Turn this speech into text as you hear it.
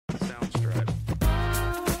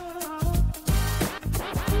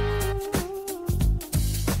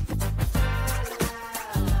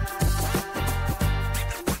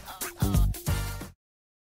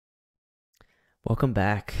Welcome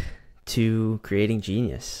back to Creating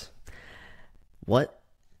Genius. What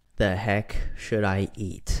the heck should I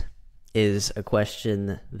eat is a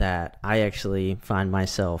question that I actually find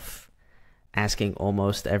myself asking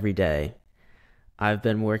almost every day. I've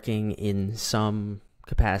been working in some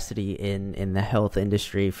capacity in the health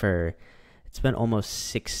industry it's been almost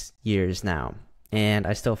 6 years now, and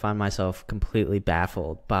I still find myself completely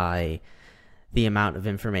baffled by the amount of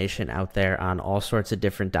information out there on all sorts of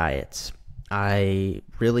different diets. I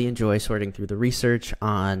really enjoy sorting through the research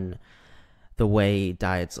on the way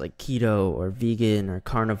diets like keto or vegan or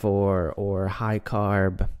carnivore or high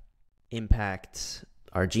carb impact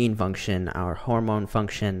our gene function, our hormone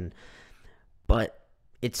function, but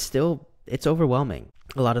it's overwhelming.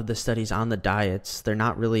 A lot of the studies on the diets, they're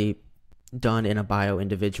not really done in a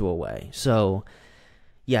bio-individual way. So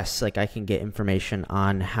yes, I can get information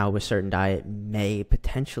on how a certain diet may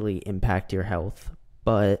potentially impact your health,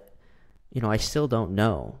 but I still don't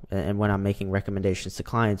know. And when I'm making recommendations to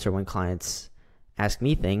clients or when clients ask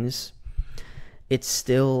me things, it's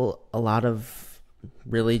still a lot of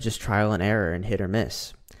really just trial and error and hit or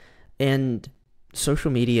miss. And social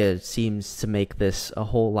media seems to make this a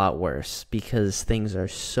whole lot worse because things are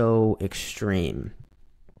so extreme.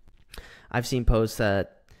 I've seen posts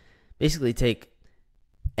that basically take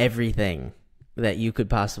everything that you could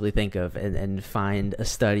possibly think of and find a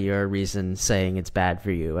study or a reason saying it's bad for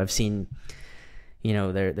you. I've seen,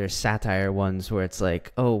 there's satire ones where it's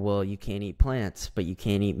like, oh, well, you can't eat plants, but you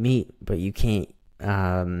can't eat meat, but you can't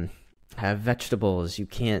have vegetables, you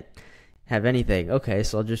can't have anything. Okay,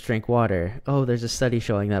 so I'll just drink water. Oh, there's a study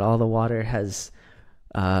showing that all the water has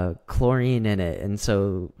chlorine in it, and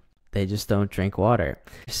so they just don't drink water.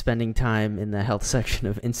 Spending time in the health section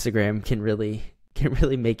of Instagram can really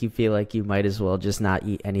make you feel like you might as well just not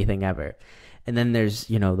eat anything ever. And then there's,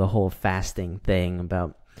 the whole fasting thing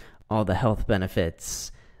about all the health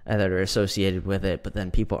benefits that are associated with it, but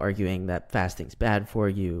then people arguing that fasting's bad for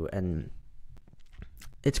you, and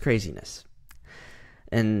it's craziness.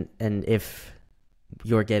 And if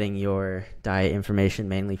you're getting your diet information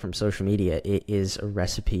mainly from social media, it is a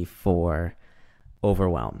recipe for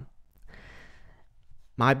overwhelm.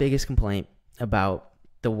 My biggest complaint about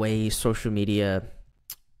the way social media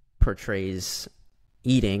portrays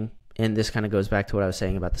eating, and this kind of goes back to what I was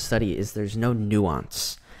saying about the study, is there's no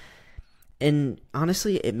nuance. And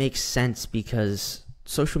honestly, it makes sense because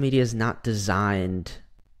social media is not designed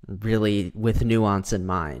really with nuance in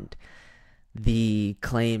mind. The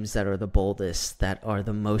claims that are the boldest, that are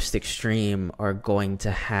the most extreme, are going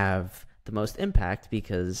to have the most impact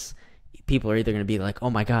because people are either going to be like,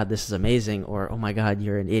 oh my God, this is amazing, or oh my God,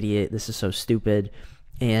 you're an idiot, this is so stupid.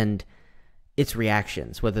 And it's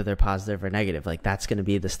reactions, whether they're positive or negative. That's going to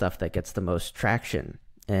be the stuff that gets the most traction.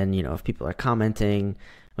 And, if people are commenting,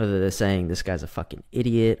 whether they're saying this guy's a fucking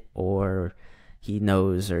idiot or he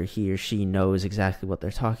knows or he or she knows exactly what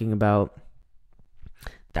they're talking about,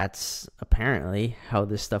 that's apparently how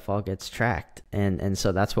this stuff all gets tracked. And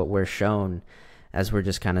so that's what we're shown as we're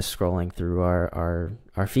just kind of scrolling through our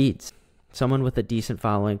feeds. Someone with a decent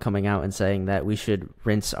following coming out and saying that we should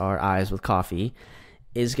rinse our eyes with coffee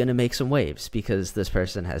is going to make some waves because this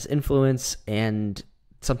person has influence, and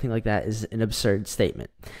something like that is an absurd statement.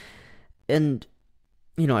 And,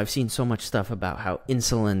 I've seen so much stuff about how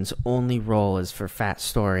insulin's only role is for fat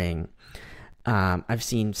storing. I've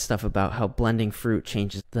seen stuff about how blending fruit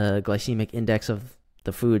changes the glycemic index of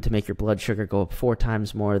the food to make your blood sugar go up 4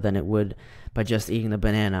 times more than it would by just eating the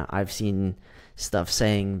banana. I've seen stuff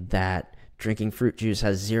saying that drinking fruit juice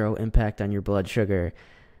has 0 impact on your blood sugar.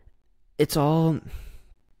 It's all...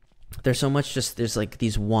 There's so much there's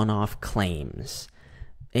these one-off claims.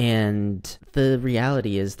 And the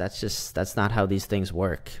reality is that's not how these things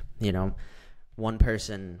work. One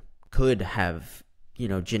person could have,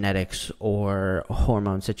 genetics or a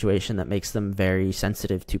hormone situation that makes them very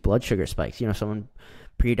sensitive to blood sugar spikes. Someone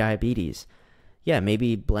pre-diabetes. Yeah,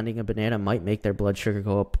 maybe blending a banana might make their blood sugar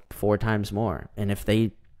go up 4 times more. And if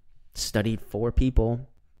they studied 4 people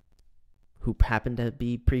who happened to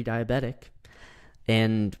be pre-diabetic,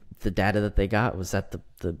 and the data that they got was that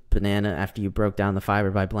the banana, after you broke down the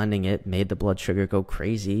fiber by blending it, made the blood sugar go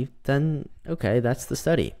crazy, then okay, that's the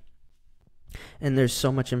study. And there's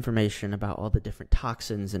so much information about all the different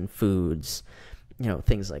toxins in foods,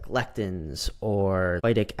 things like lectins or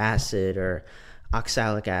phytic acid or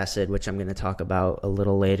oxalic acid, which I'm going to talk about a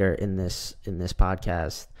little later in this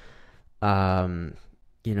podcast.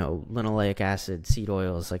 Linoleic acid, seed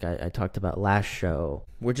oils, like I talked about last show.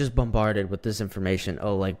 We're just bombarded with this information.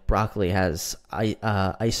 Oh, like broccoli has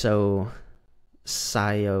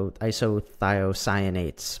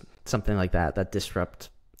isothiocyanates, something like that disrupt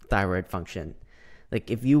thyroid function. Like,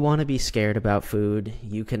 if you want to be scared about food,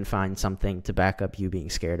 you can find something to back up you being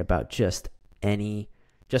scared about just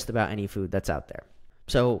about any food that's out there.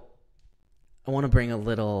 So I want to bring a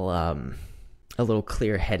little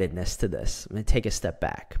clear-headedness to this. I'm going to take a step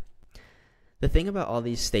back. The thing about all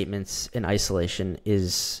these statements in isolation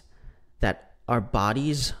is that our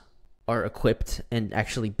bodies are equipped and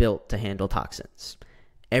actually built to handle toxins.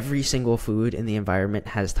 Every single food in the environment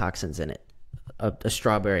has toxins in it. A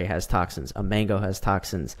strawberry has toxins. A mango has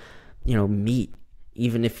toxins. Meat,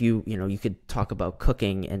 even if you could talk about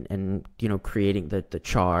cooking and creating the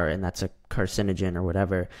char, and that's a carcinogen or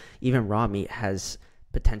whatever. Even raw meat has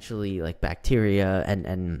potentially like bacteria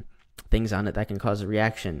and things on it that can cause a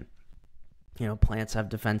reaction. Plants have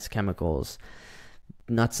defense chemicals.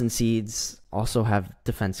 Nuts and seeds also have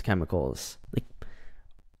defense chemicals. Like,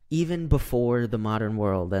 even before the modern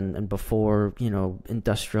world and before,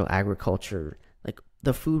 industrial agriculture, like,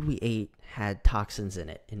 the food we ate had toxins in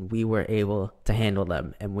it, and we were able to handle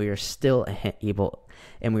them, and we are still able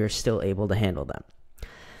to handle them.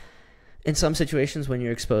 In some situations, when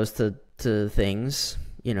you're exposed to things,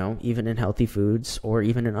 even in healthy foods or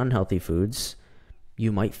even in unhealthy foods,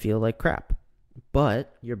 you might feel like crap,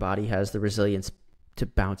 but your body has the resilience to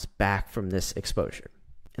bounce back from this exposure.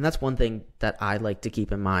 And that's one thing that I like to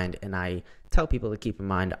keep in mind, and I tell people to keep in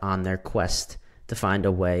mind on their quest to find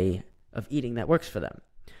a way of eating that works for them.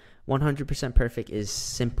 100% perfect is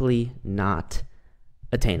simply not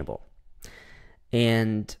attainable.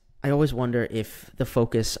 And I always wonder if the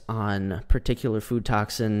focus on particular food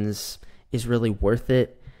toxins is really worth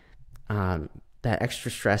it. That extra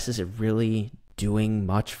stress, is it really doing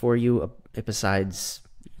much for you besides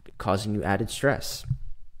causing you added stress?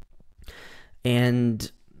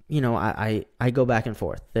 And I go back and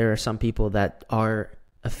forth. There are some people that are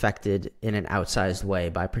affected in an outsized way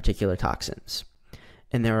by particular toxins.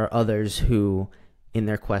 And there are others who, in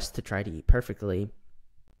their quest to try to eat perfectly,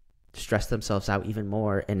 stress themselves out even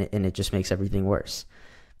more, and it just makes everything worse.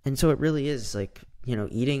 And so it really is like,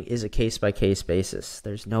 eating is a case-by-case basis.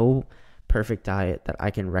 There's no perfect diet that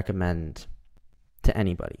I can recommend to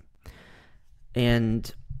anybody.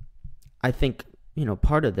 And I think,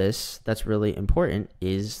 part of this that's really important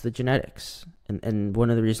is the genetics. And one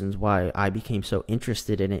of the reasons why I became so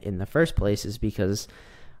interested in it in the first place is because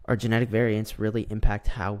our genetic variants really impact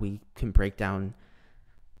how we can break down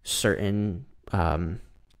certain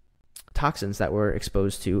toxins that we're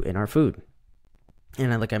exposed to in our food.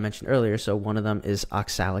 And like I mentioned earlier, so one of them is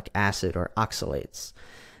oxalic acid or oxalates.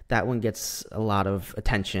 That one gets a lot of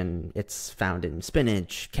attention. It's found in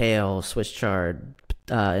spinach, kale, Swiss chard,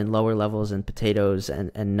 in lower levels in potatoes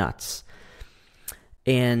and nuts.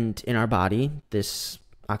 And in our body, this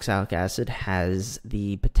oxalic acid has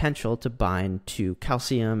the potential to bind to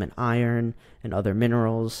calcium and iron and other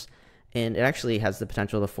minerals. And it actually has the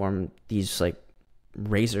potential to form these like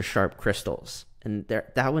razor sharp crystals. And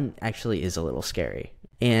that one actually is a little scary.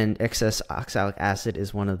 And excess oxalic acid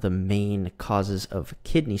is one of the main causes of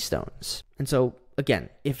kidney stones. And so, again,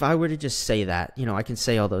 if I were to just say that, I can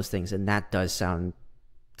say all those things, and that does sound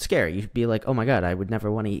scary. You'd be like, oh my God, I would never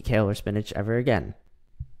want to eat kale or spinach ever again.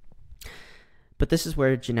 But this is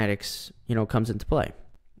where genetics, comes into play.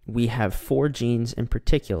 We have 4 genes in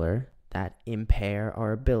particular that impair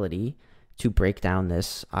our ability to break down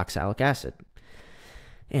this oxalic acid.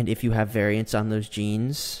 And if you have variants on those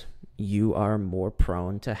genes, you are more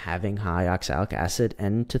prone to having high oxalic acid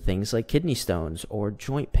and to things like kidney stones or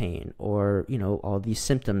joint pain or, all these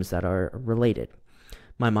symptoms that are related.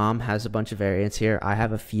 My mom has a bunch of variants here. I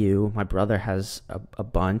have a few. My brother has a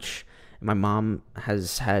bunch. My mom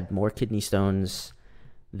has had more kidney stones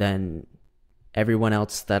than everyone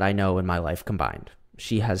else that I know in my life combined.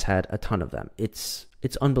 She has had a ton of them. It's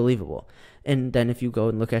unbelievable. And then if you go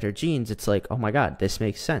and look at her genes, it's like, oh my God, this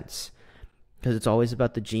makes sense. Because it's always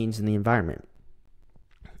about the genes and the environment.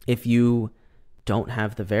 If you don't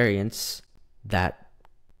have the variants that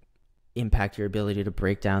impact your ability to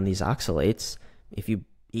break down these oxalates, if you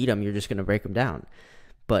eat them, you're just going to break them down.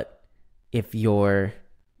 But if you're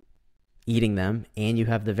eating them and you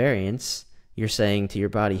have the variants, you're saying to your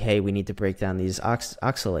body, hey, we need to break down these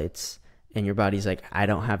oxalates. And your body's like, I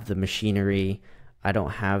don't have the machinery. I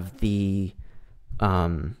don't have the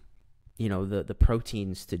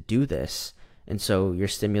proteins to do this. And so you're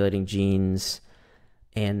stimulating genes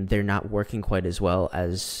and they're not working quite as well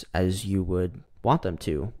as you would want them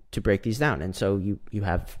to break these down. And so you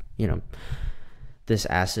have, this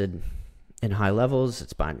acid in high levels.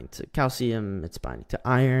 It's binding to calcium, it's binding to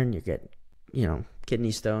iron, you get,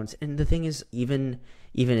 kidney stones. And the thing is, even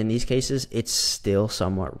in these cases, it's still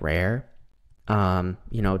somewhat rare.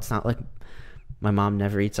 It's not like my mom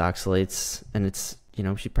never eats oxalates, and it's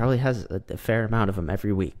she probably has a fair amount of them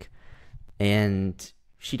every week. And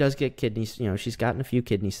she does get kidneys, she's gotten a few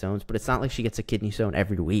kidney stones, but it's not like she gets a kidney stone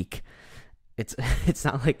every week. It's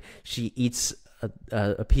not like she eats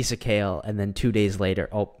a piece of kale and then 2 days later,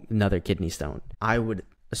 oh, another kidney stone. I would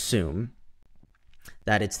assume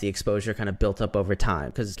that it's the exposure kind of built up over time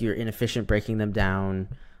because you're inefficient breaking them down.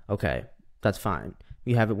 Okay, that's fine.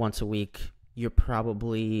 You have it once a week. You're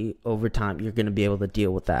probably, over time, you're going to be able to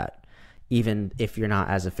deal with that, even if you're not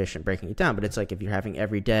as efficient breaking it down. But it's like if you're having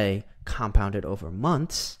every day compounded over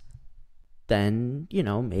months, then,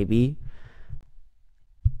 maybe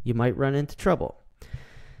you might run into trouble.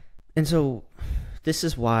 And so this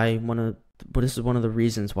is one of the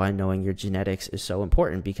reasons why knowing your genetics is so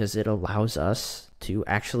important, because it allows us to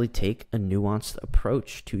actually take a nuanced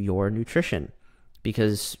approach to your nutrition,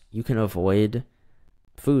 because you can avoid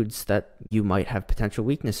foods that you might have potential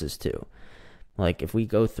weaknesses to. Like if we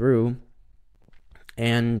go through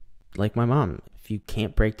and, like my mom, if you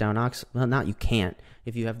can't break down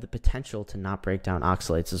if you have the potential to not break down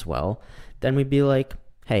oxalates as well, then we'd be like,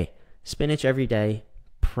 hey, spinach every day,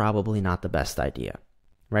 probably not the best idea,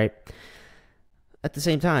 right? At the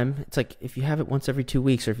same time, it's like if you have it once every 2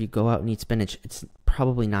 weeks, or if you go out and eat spinach, it's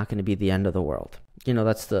probably not going to be the end of the world.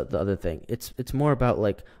 That's the other thing. It's more about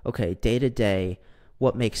like, okay, day to day,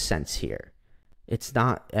 what makes sense here? It's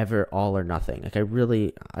not ever all or nothing. Like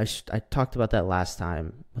I talked about that last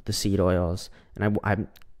time with the seed oils, and I'm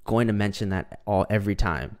going to mention that every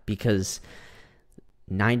time, because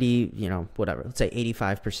 90, let's say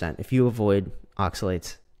 85%, if you avoid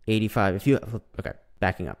oxalates,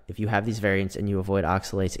 backing up, if you have these variants and you avoid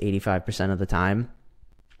oxalates 85% of the time,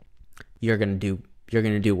 you're going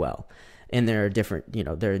to do well. And there are different,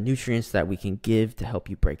 there are nutrients that we can give to help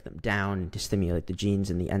you break them down and to stimulate the genes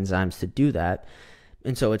and the enzymes to do that.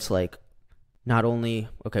 And so it's like, not only,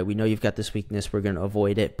 okay, we know you've got this weakness, we're going to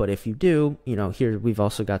avoid it, but if you do, here we've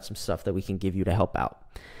also got some stuff that we can give you to help out.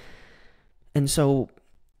 And so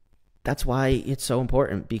that's why it's so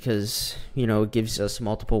important, because, it gives us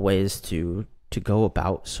multiple ways to go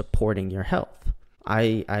about supporting your health.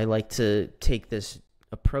 I like to take this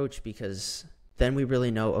approach because then we really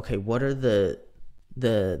know, okay, what are the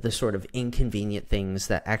sort of inconvenient things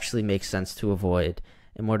that actually make sense to avoid,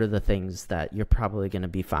 and what are the things that you're probably going to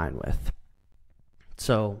be fine with.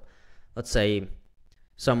 So let's say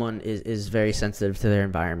someone is very sensitive to their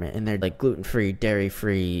environment, and they're like gluten-free,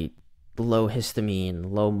 dairy-free, low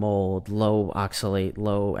histamine, low mold, low oxalate,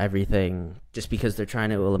 low everything, just because they're trying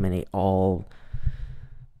to eliminate all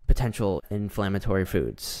potential inflammatory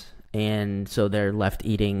foods. And so they're left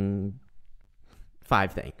eating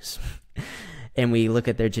 5 things. And we look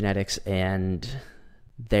at their genetics, and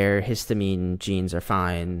their histamine genes are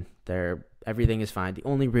fine. Everything is fine. The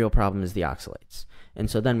only real problem is the oxalates. And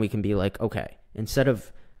so then we can be like, okay, instead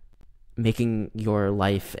of making your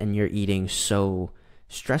life and your eating so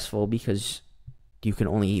stressful because you can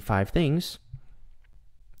only eat 5 things,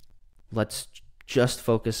 let's just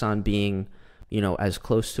focus on being, as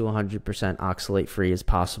close to 100% oxalate free as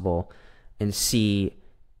possible and see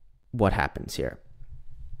what happens here.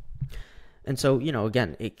 And so,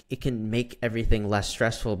 again, it can make everything less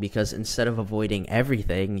stressful, because instead of avoiding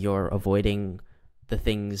everything, you're avoiding the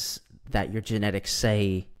things that your genetics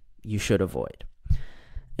say you should avoid.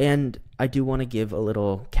 And I do want to give a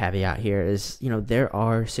little caveat here is, there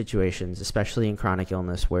are situations, especially in chronic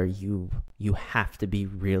illness, where you have to be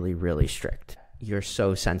really, really strict. You're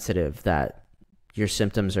so sensitive that your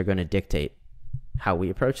symptoms are going to dictate how we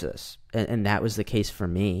approach this. And that was the case for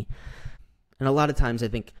me. And a lot of times I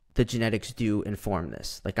think the genetics do inform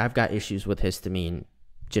this. Like, I've got issues with histamine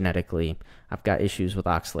genetically. I've got issues with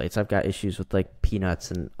oxalates. I've got issues with like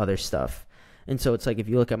peanuts and other stuff. And so it's like, if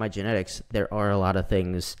you look at my genetics, there are a lot of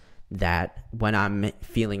things that when I'm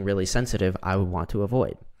feeling really sensitive, I would want to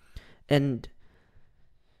avoid. And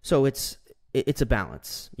so it's a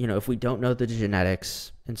balance. If we don't know the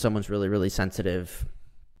genetics and someone's really, really sensitive,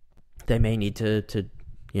 they may need to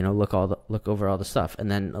look over all the stuff. And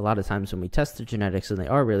then a lot of times when we test the genetics and they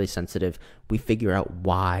are really sensitive, we figure out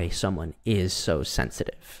why someone is so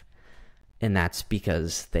sensitive. And that's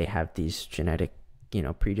because they have these genetic,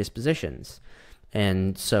 predispositions.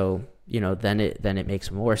 And so, then it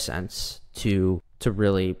makes more sense to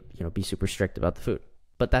really, be super strict about the food.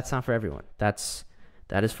 But that's not for everyone. That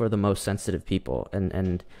is for the most sensitive people.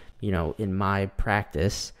 And in my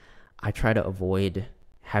practice, I try to avoid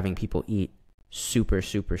having people eat super,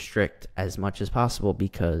 super strict as much as possible,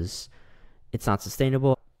 because it's not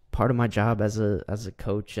sustainable. Part of my job as a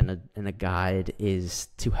coach and a guide is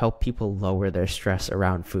to help people lower their stress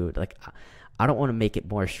around food. Like, I don't want to make it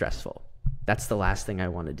more stressful. That's the last thing I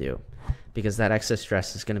want to do, because that excess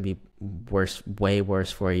stress is going to be worse, way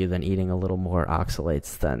worse for you than eating a little more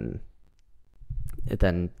oxalates than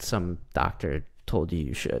some doctor told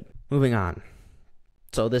you should. Moving on.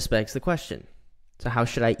 So this begs the question. So how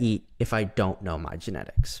should I eat if I don't know my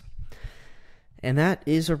genetics? And that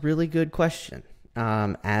is a really good question.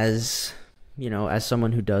 As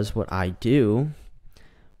someone who does what I do,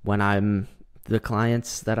 when I'm the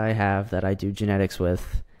clients that I have that I do genetics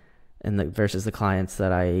with versus the clients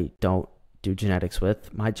that I don't do genetics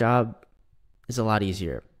with, my job is a lot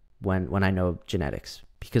easier when I know genetics,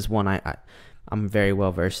 because one, I'm very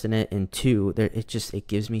well versed in it, and two, it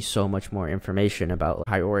gives me so much more information about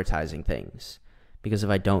prioritizing things, because if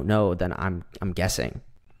I don't know, then I'm guessing.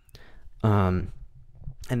 And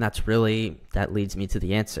that leads me to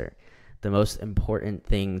the answer. The most important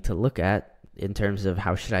thing to look at in terms of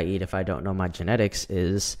how should I eat if I don't know my genetics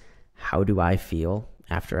is, how do I feel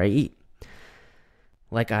after I eat?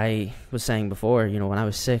 Like I was saying before, when I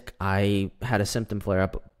was sick, I had a symptom flare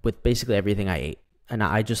up with basically everything I ate. And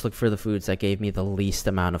I just looked for the foods that gave me the least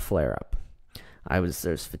amount of flare up.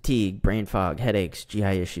 There's fatigue, brain fog, headaches, GI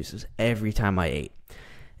issues every time I ate.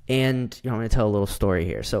 And, I'm going to tell a little story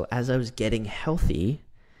here. So as I was getting healthy,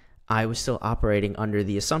 I was still operating under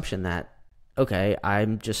the assumption that, okay,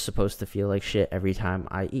 I'm just supposed to feel like shit every time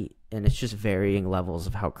I eat. And it's just varying levels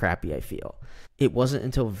of how crappy I feel. It wasn't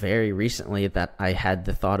until very recently that I had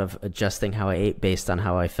the thought of adjusting how I ate based on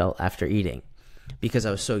how I felt after eating, because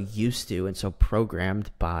I was so used to and so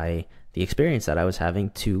programmed by the experience that I was having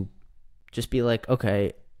to just be like,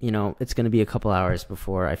 okay, it's going to be a couple hours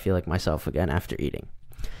before I feel like myself again after eating.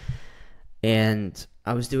 And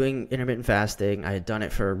I was doing intermittent fasting. I had done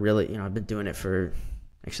it for I've been doing it for,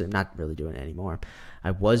 actually not really doing it anymore. I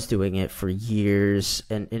was doing it for years,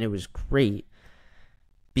 and it was great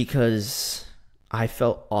because I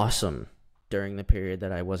felt awesome during the period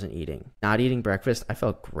that I wasn't eating. Not eating breakfast, I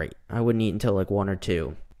felt great. I wouldn't eat until like 1 or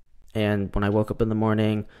 2. And when I woke up in the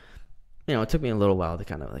morning, it took me a little while to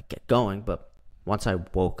kind of like get going, but once I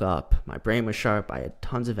woke up, my brain was sharp. I had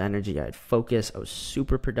tons of energy. I had focus. I was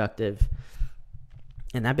super productive.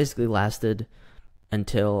 And that basically lasted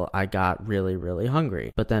until I got really, really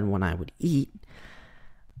hungry. But then when I would eat,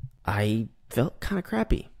 I felt kind of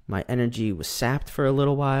crappy. My energy was sapped for a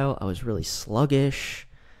little while. I was really sluggish,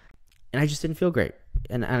 and I just didn't feel great.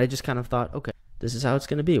 And I just kind of thought, okay, this is how it's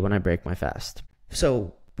going to be when I break my fast.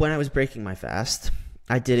 So when I was breaking my fast,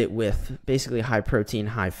 I did it with basically high protein,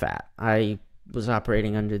 high fat. I was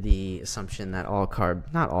operating under the assumption that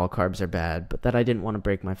not all carbs are bad, but that I didn't want to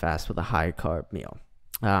break my fast with a high carb meal.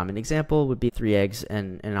 An example would be 3 eggs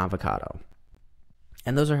and an avocado.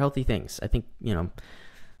 And those are healthy things. I think,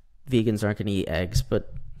 vegans aren't going to eat eggs,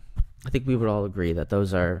 but I think we would all agree that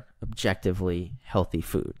those are objectively healthy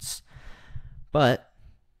foods. But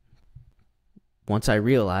once I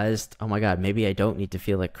realized, oh my God, maybe I don't need to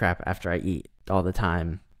feel like crap after I eat all the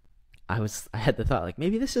time, I had the thought, like,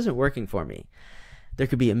 maybe this isn't working for me. There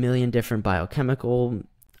could be a million different biochemical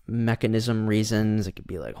mechanism reasons. It could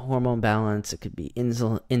be like hormone balance. It could be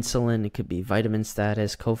insulin. It could be vitamin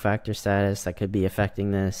status, cofactor status that could be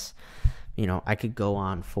affecting this. I could go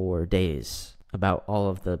on for days about all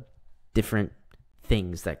of the different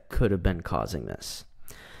things that could have been causing this.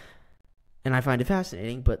 And I find it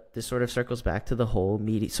fascinating, but this sort of circles back to the whole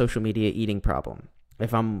social media eating problem.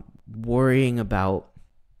 If I'm worrying about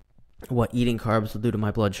what eating carbs will do to my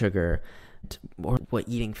blood sugar, or what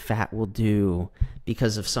eating fat will do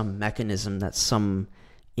because of some mechanism that some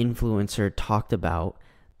influencer talked about,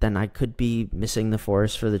 then I could be missing the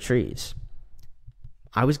forest for the trees.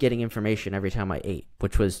 I was getting information every time I ate,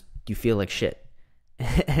 which was, you feel like shit.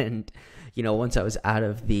 And, once I was out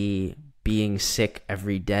of the being sick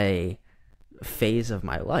every day phase of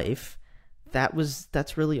my life,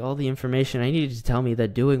 that's really all the information I needed to tell me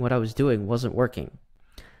that doing what I was doing wasn't working.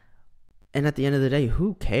 And at the end of the day,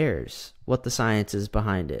 who cares what the science is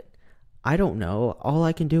behind it? I don't know. All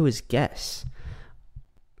I can do is guess.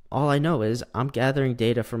 All I know is I'm gathering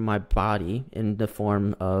data from my body in the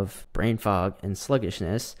form of brain fog and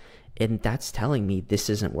sluggishness, and that's telling me this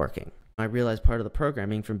isn't working. I realized part of the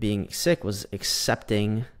programming from being sick was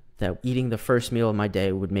accepting that eating the first meal of my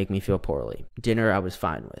day would make me feel poorly. Dinner I was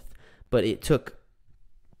fine with. But it took,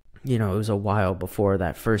 it was a while before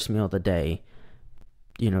that first meal of the day,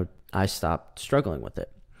 I stopped struggling with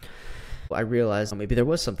it. I realized maybe there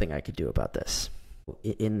was something I could do about this.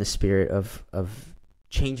 In the spirit of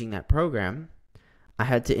changing that program, I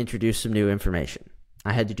had to introduce some new information.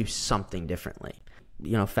 I had to do something differently.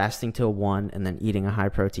 Fasting till 1 and then eating a high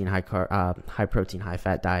protein, high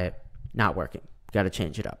fat diet, not working. Got to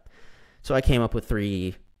change it up. So I came up with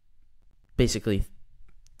three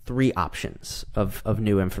three options of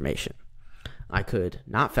new information. I could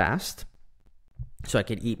not fast, so I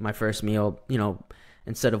could eat my first meal,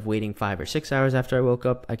 instead of waiting 5 or 6 hours after I woke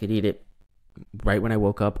up, I could eat it right when I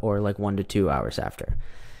woke up, or like 1 to 2 hours after.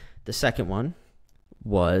 The second one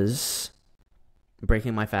was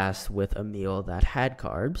breaking my fast with a meal that had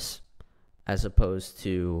carbs, as opposed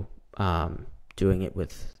to doing it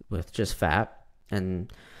with just fat.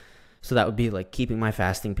 And so that would be like keeping my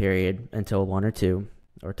fasting period until 1 or 2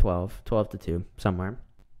 or 12 to 2 somewhere,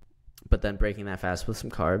 but then breaking that fast with some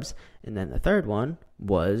carbs. And then the third one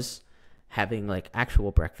was having like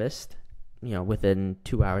actual breakfast, within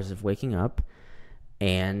 2 hours of waking up,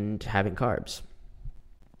 and having carbs.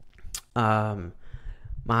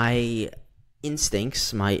 My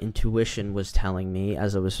instincts, my intuition was telling me,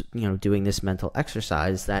 as I was, doing this mental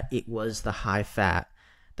exercise, that it was the high fat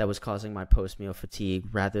that was causing my post-meal fatigue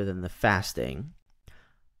rather than the fasting.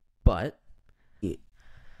 But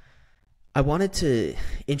I wanted to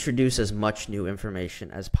introduce as much new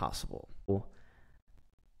information as possible.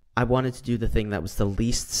 I wanted to do the thing that was the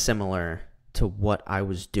least similar to what I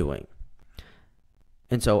was doing.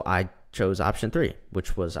 And so I chose option 3,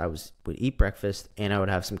 which was would eat breakfast and I would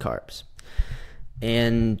have some carbs.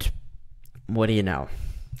 And what do you know?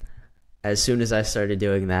 As soon as I started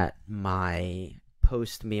doing that, my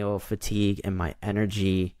post-meal fatigue and my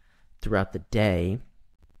energy throughout the day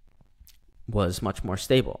was much more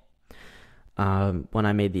stable. When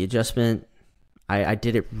I made the adjustment, I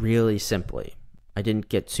did it really simply. I didn't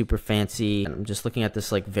get super fancy. I'm just looking at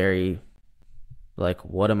this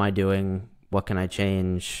what am I doing? What can I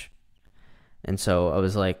change? And so I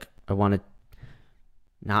was like, I want to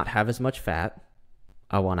not have as much fat.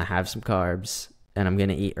 I want to have some carbs, and I'm going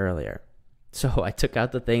to eat earlier. So I took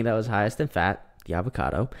out the thing that was highest in fat, the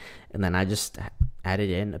avocado, and then I just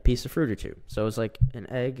added in a piece of fruit or two. So it was like an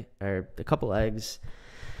egg or a couple eggs,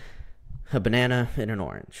 a banana, and an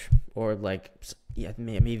orange. Or I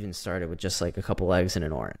even started with just like a couple eggs and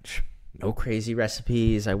an orange. No crazy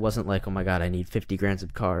recipes. I wasn't like, oh my God, I need 50 grams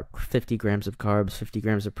of carbs, 50 grams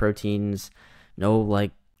of proteins. No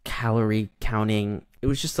like calorie counting. It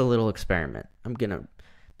was just a little experiment.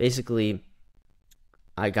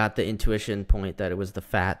 I got the intuition point that it was the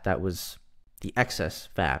fat that was the excess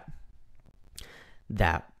fat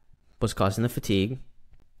that was causing the fatigue,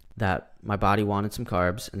 that my body wanted some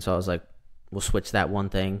carbs. And so I was like, we'll switch that one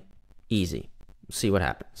thing. Easy. See what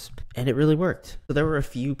happens. And it really worked. So there were a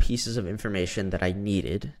few pieces of information that I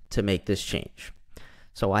needed to make this change.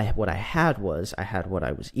 So what I had what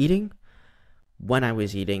I was eating, when I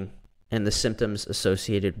was eating, and the symptoms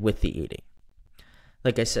associated with the eating.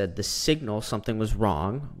 Like I said, the signal something was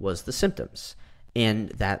wrong was the symptoms. And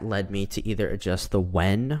that led me to either adjust the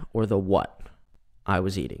when or the what I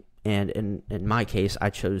was eating. And in my case, I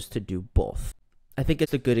chose to do both. I think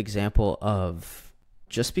it's a good example of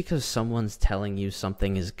just because someone's telling you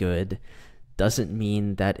something is good doesn't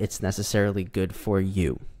mean that it's necessarily good for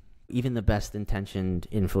you. Even the best intentioned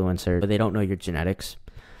influencer, they don't know your genetics.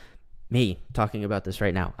 Me talking about this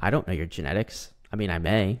right now, I don't know your genetics. I mean, I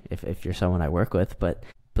may if you're someone I work with, but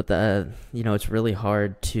it's really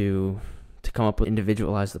hard to come up with an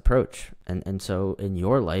individualized approach. And so in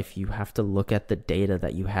your life, you have to look at the data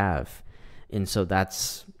that you have. And so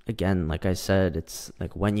that's, again, like I said, it's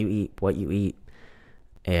like when you eat, what you eat,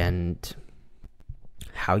 and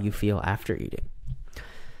how you feel after eating.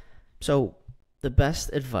 So the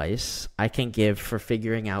best advice I can give for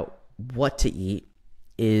figuring out what to eat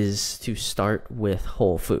is to start with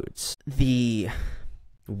whole foods. The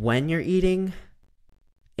when you're eating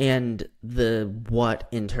and the what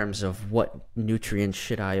in terms of what nutrients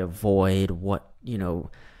should I avoid, what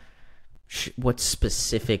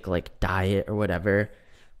specific like diet or whatever,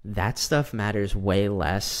 that stuff matters way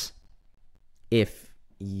less if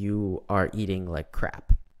you are eating like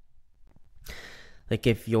crap. Like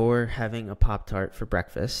if you're having a Pop-Tart for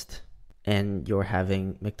breakfast and you're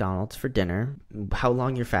having McDonald's for dinner, how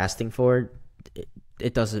long you're fasting for,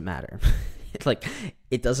 it doesn't matter.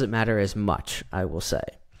 It doesn't matter as much, I will say.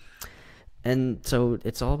 And so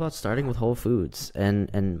it's all about starting with whole foods.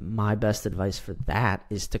 And my best advice for that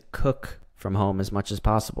is to cook from home as much as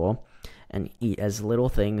possible and eat as little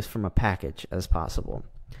things from a package as possible.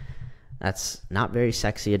 That's not very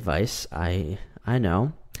sexy advice, I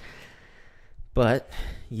know. But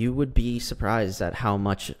you would be surprised at how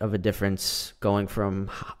much of a difference going from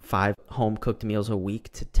 5 home-cooked meals a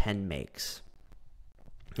week to 10 makes.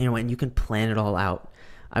 And you can plan it all out.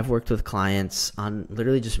 I've worked with clients on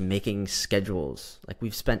literally just making schedules. Like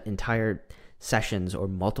we've spent entire sessions or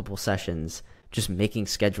multiple sessions just making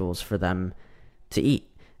schedules for them to eat.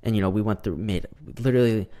 And, we went through,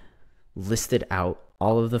 literally listed out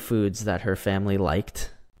all of the foods that her family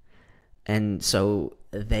liked. And so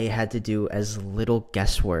they had to do as little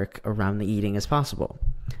guesswork around the eating as possible.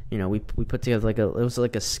 We put together it was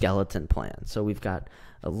like a skeleton plan. So we've got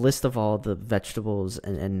a list of all the vegetables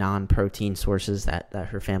and non-protein sources that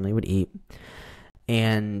her family would eat.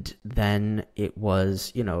 And then it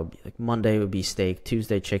was, like Monday would be steak,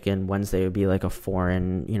 Tuesday chicken, Wednesday would be like a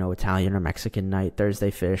foreign, Italian or Mexican night,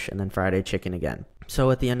 Thursday fish, and then Friday chicken again.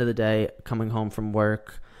 So at the end of the day, coming home from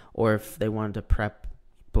work, or if they wanted to prep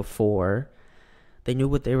before, they knew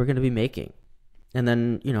what they were going to be making. And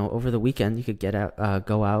then, over the weekend, you could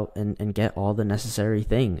go out and get all the necessary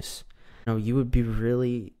things. You would be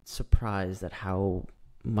really surprised at how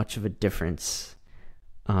much of a difference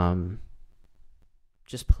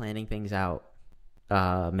just planning things out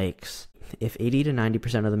makes. If 80 to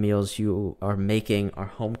 90% of the meals you are making are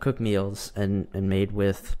home-cooked meals and made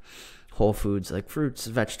with whole foods like fruits,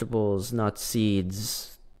 vegetables, nuts,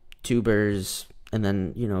 seeds, tubers, and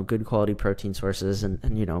then, good quality protein sources, and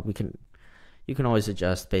you can always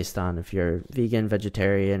adjust based on if you're vegan,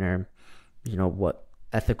 vegetarian, or, what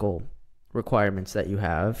ethical requirements that you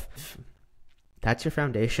have. If that's your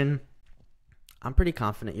foundation, I'm pretty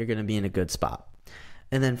confident you're going to be in a good spot.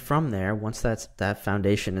 And then from there, once that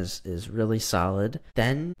foundation is really solid,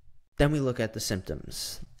 then we look at the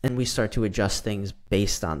symptoms and we start to adjust things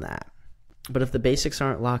based on that. But if the basics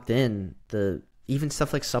aren't locked in, even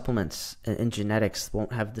stuff like supplements and genetics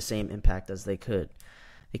won't have the same impact as they could.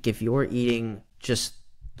 Like if you're eating just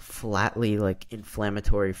flatly like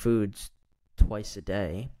inflammatory foods twice a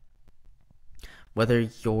day, whether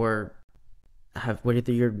you're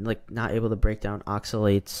like not able to break down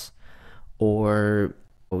oxalates, or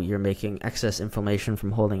you're making excess inflammation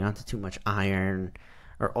from holding on to too much iron,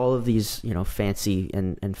 or all of these, fancy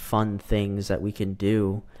and fun things that we can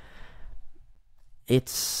do, it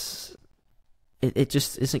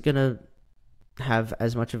just isn't going to have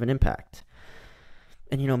as much of an impact.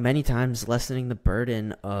 And, many times lessening the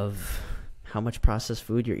burden of how much processed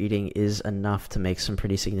food you're eating is enough to make some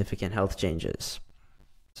pretty significant health changes.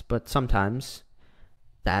 But sometimes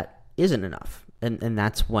that isn't enough. And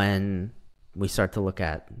that's when we start to look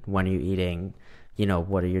at, when are you eating,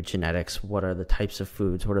 what are your genetics, what are the types of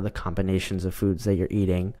foods, what are the combinations of foods that you're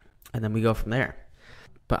eating, and then we go from there.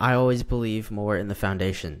 But I always believe more in the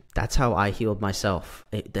foundation. That's how I healed myself.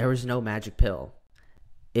 There was no magic pill.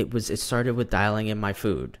 It started with dialing in my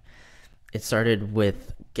food. It started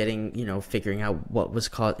with figuring out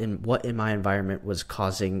what in my environment was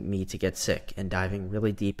causing me to get sick, and diving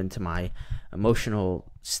really deep into my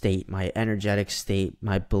emotional state, my energetic state,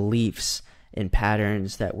 my beliefs and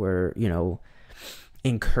patterns that were,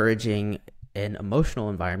 encouraging an emotional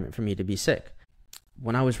environment for me to be sick.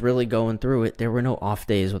 When I was really going through it, there were no off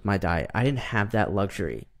days with my diet. I didn't have that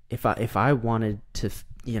luxury. If I wanted to,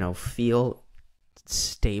 feel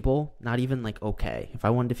stable, not even like okay, if I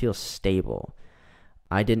wanted to feel stable,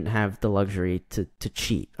 I didn't have the luxury to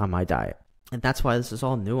cheat on my diet. And that's why this is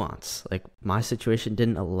all nuance. Like, my situation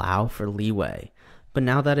didn't allow for leeway. But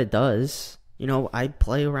now that it does, I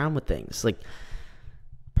play around with things. Like,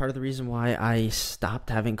 part of the reason why I stopped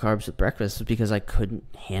having carbs with breakfast was because I couldn't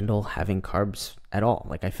handle having carbs at all.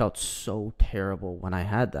 Like, I felt so terrible when I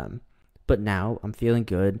had them. But now I'm feeling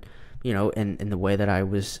good, and the way that I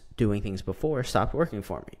was doing things before stopped working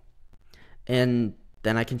for me. And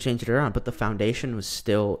then I can change it around. But the foundation is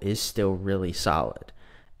still really solid.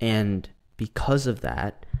 And because of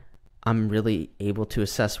that, I'm really able to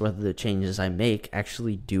assess whether the changes I make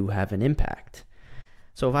actually do have an impact.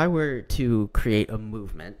 So if I were to create a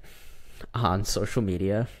movement on social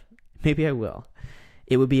media, maybe I will.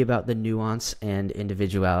 It would be about the nuance and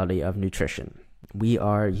individuality of nutrition. We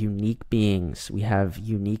are unique beings. We have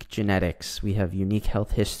unique genetics. We have unique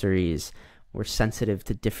health histories. We're sensitive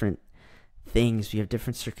to different things. We have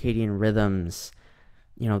different circadian rhythms.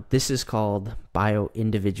 This is called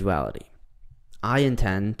bio-individuality. I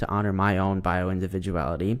intend to honor my own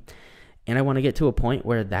bio-individuality, and I want to get to a point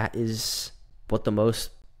where that is what the most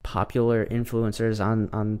popular influencers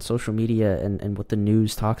on social media and what the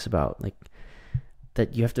news talks about. Like,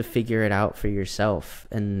 that you have to figure it out for yourself,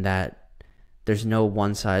 and that there's no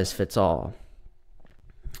one size fits all.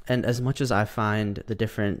 And as much as I find the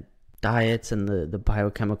different diets and the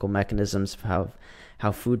biochemical mechanisms of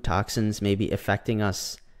how food toxins may be affecting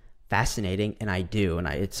us fascinating, and I do, and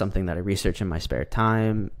it's something that I research in my spare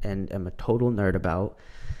time and am a total nerd about,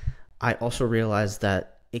 I also realize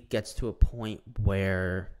that it gets to a point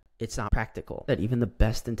where it's not practical, that even the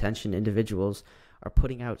best intentioned individuals are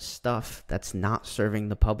putting out stuff that's not serving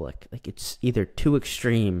the public. Like, it's either too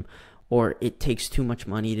extreme or it takes too much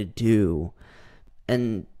money to do.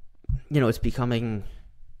 And it's becoming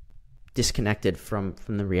disconnected from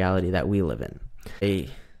the reality that we live in. I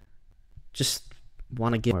just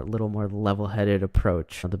want to give a little more level-headed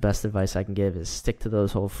approach. The best advice I can give is stick to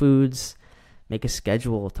those whole foods, make a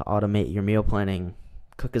schedule to automate your meal planning,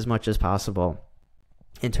 cook as much as possible.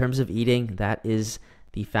 In terms of eating, that is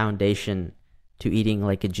the foundation to eating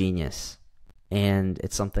like a genius. And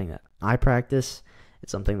it's something that I practice.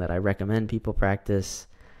 It's something that I recommend people practice.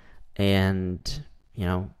 And,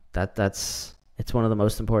 it's one of the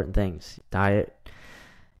most important things. Diet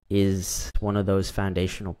is one of those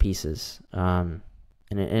foundational pieces. And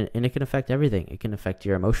it can affect everything. It can affect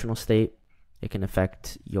your emotional state. It can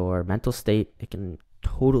affect your mental state. It can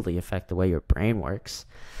totally affect the way your brain works.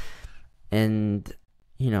 And,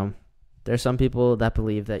 there's some people that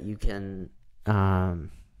believe that you can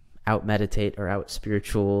out meditate or out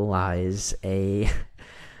spiritualize a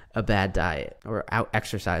bad diet, or out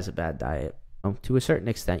exercise a bad diet. To a certain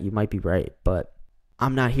extent, you might be right, but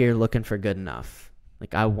I'm not here looking for good enough.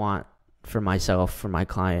 Like, I want for myself, for my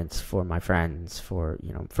clients, for my friends, for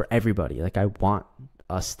everybody. Like, I want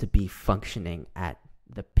us to be functioning at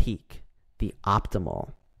the peak, the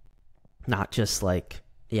optimal, not just like,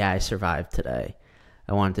 yeah, I survived today.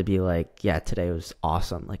 I want it to be like, yeah, today was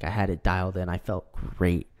awesome. Like, I had it dialed in. I felt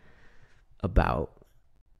great about,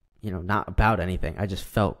 not about anything. I just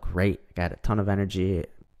felt great. I had a ton of energy.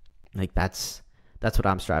 Like, that's what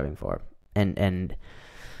I'm striving for. And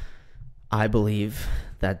I believe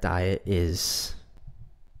that diet is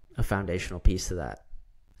a foundational piece to that.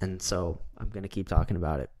 And so I'm going to keep talking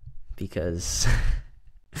about it because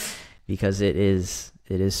it is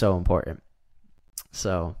so important.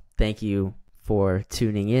 So thank you for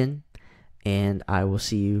tuning in, and I will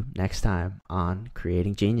see you next time on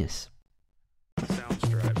Creating Genius.